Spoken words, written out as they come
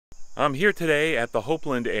I'm here today at the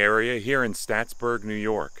Hopeland area here in Staatsburgh, New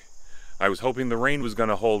York. I was hoping the rain was going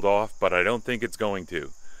to hold off, but I don't think it's going to.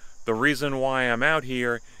 The reason why I'm out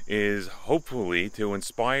here is hopefully to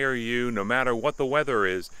inspire you, no matter what the weather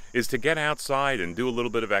is to get outside and do a little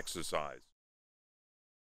bit of exercise.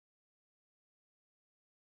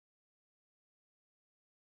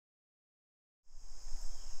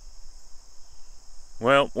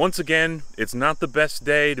 Well, once again, it's not the best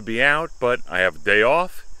day to be out, but I have a day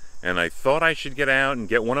off, and I thought I should get out and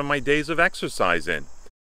get one of my days of exercise in.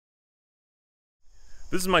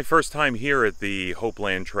 This is my first time here at the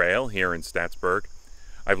Hopeland Trail here in Staatsburgh.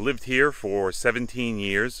 I've lived here for 17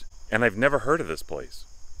 years, and I've never heard of this place.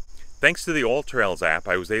 Thanks to the All Trails app,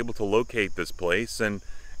 I was able to locate this place and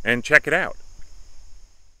check it out.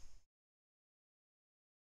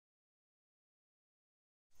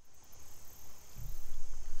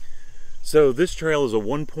 So this trail is a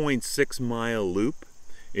 1.6 mile loop.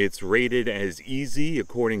 It's rated as easy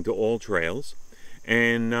according to All Trails,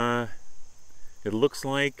 and it looks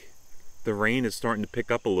like the rain is starting to pick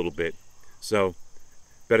up a little bit, so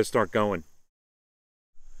better start going.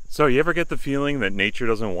 So you ever get the feeling that nature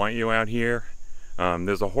doesn't want you out here?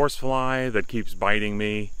 There's a horsefly that keeps biting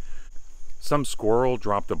me. Some squirrel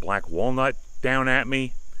dropped a black walnut down at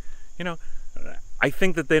me. You know, I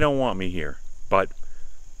think that they don't want me here, but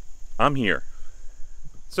I'm here.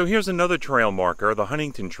 So here's another trail marker, the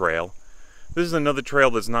Huntington Trail. This is another trail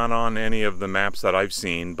that's not on any of the maps that I've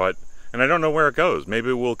seen, and I don't know where it goes.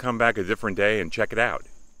 Maybe we'll come back a different day and check it out.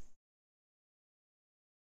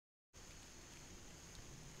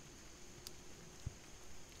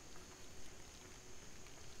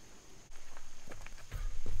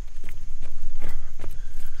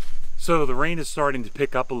 So the rain is starting to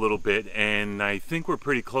pick up a little bit, and I think we're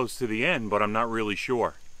pretty close to the end, but I'm not really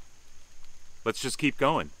sure. Let's just keep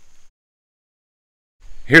going.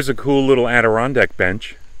 Here's a cool little Adirondack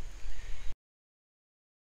bench.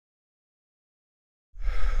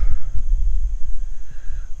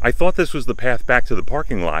 I thought this was the path back to the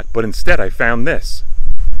parking lot, but instead I found this.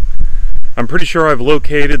 I'm pretty sure I've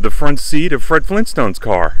located the front seat of Fred Flintstone's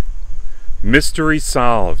car. Mystery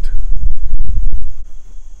solved.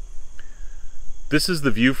 This is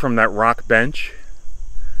the view from that rock bench.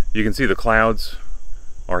 You can see the clouds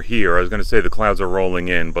are here. I was going to say the clouds are rolling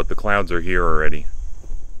in, but the clouds are here already.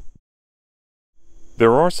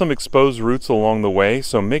 There are some exposed roots along the way,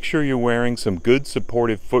 so make sure you're wearing some good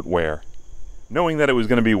supportive footwear. Knowing that it was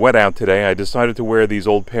going to be wet out today, I decided to wear these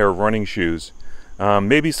old pair of running shoes.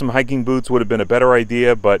 Maybe some hiking boots would have been a better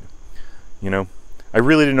idea, but you know, I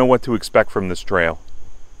really didn't know what to expect from this trail.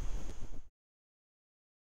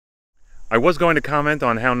 I was going to comment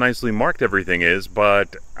on how nicely marked everything is,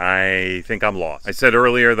 but I think I'm lost. I said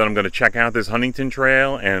earlier that I'm going to check out this Huntington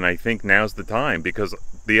Trail, and I think now's the time, because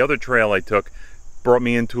the other trail I took brought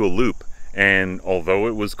me into a loop, and although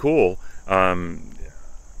it was cool, I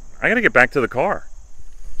gotta get back to the car.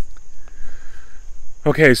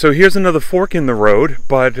 Okay, so here's another fork in the road,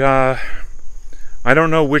 but I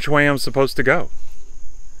don't know which way I'm supposed to go.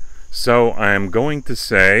 So I'm going to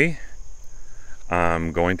say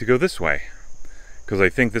I'm going to go this way, because I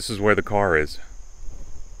think this is where the car is.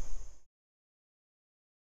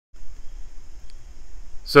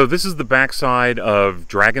 So this is the backside of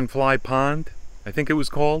Dragonfly Pond, I think it was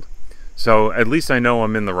called. So at least I know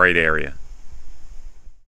I'm in the right area.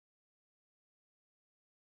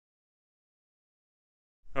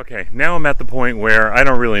 Okay, now I'm at the point where I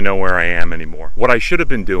don't really know where I am anymore. What I should have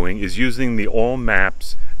been doing is using the All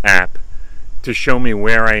Maps app to show me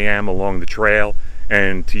where I am along the trail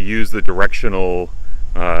and to use the directional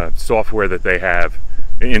software that they have.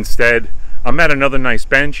 Instead, I'm at another nice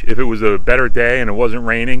bench. If it was a better day and it wasn't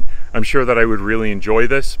raining, I'm sure that I would really enjoy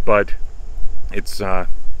this, but it's I'm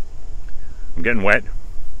getting wet.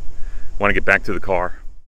 Want to get back to the car.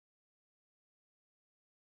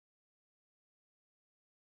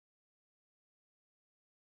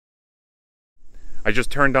 I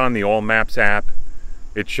just turned on the All Maps app.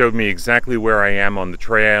 It showed me exactly where I am on the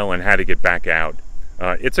trail and how to get back out.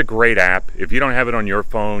 It's a great app. If you don't have it on your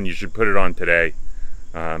phone, you should put it on today.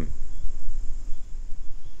 I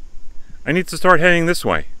need to start heading this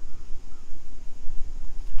way.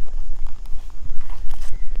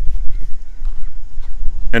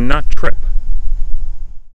 And not trip.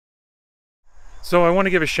 So I want to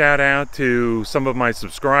give a shout out to some of my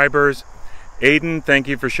subscribers. Aiden, thank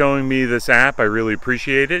you for showing me this app. I really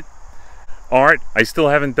appreciate it. Art, I still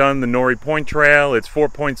haven't done the Norrie Point Trail. It's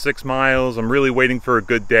 4.6 miles. I'm really waiting for a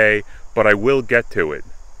good day, but I will get to it.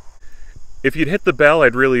 If you'd hit the bell,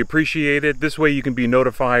 I'd really appreciate it. This way you can be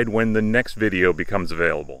notified when the next video becomes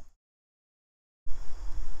available.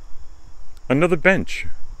 Another bench.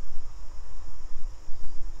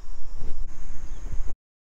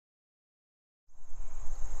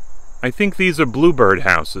 I think these are bluebird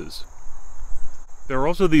houses. There are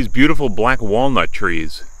also these beautiful black walnut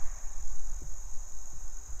trees.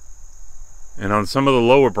 And on some of the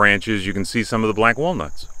lower branches you can see some of the black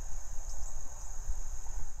walnuts.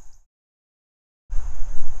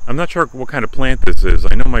 I'm not sure what kind of plant this is.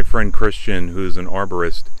 I know my friend Christian, who's an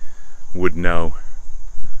arborist, would know.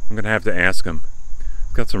 I'm going to have to ask him.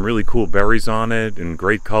 It's got some really cool berries on it and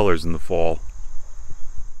great colors in the fall.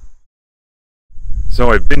 So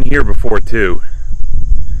I've been here before too,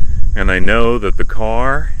 and I know that the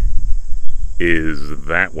car is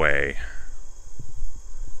that way.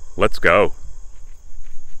 Let's go.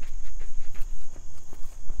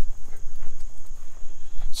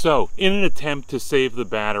 So, in an attempt to save the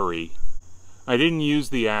battery, I didn't use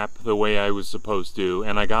the app the way I was supposed to,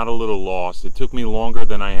 and I got a little lost. It took me longer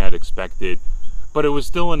than I had expected, but it was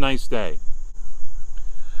still a nice day.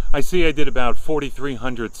 I see I did about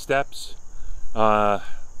 4,300 steps. I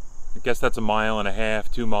guess that's 1.5 miles,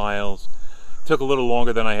 2 miles. Took a little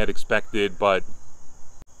longer than I had expected, but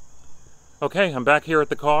okay, I'm back here at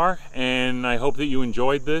the car, and I hope that you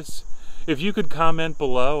enjoyed this. If you could comment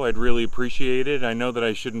below, I'd really appreciate it. I know that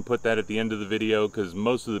I shouldn't put that at the end of the video because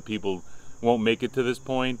most of the people won't make it to this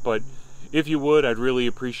point, but if you would, I'd really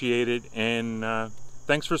appreciate it, and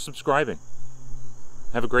thanks for subscribing.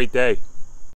 Have a great day.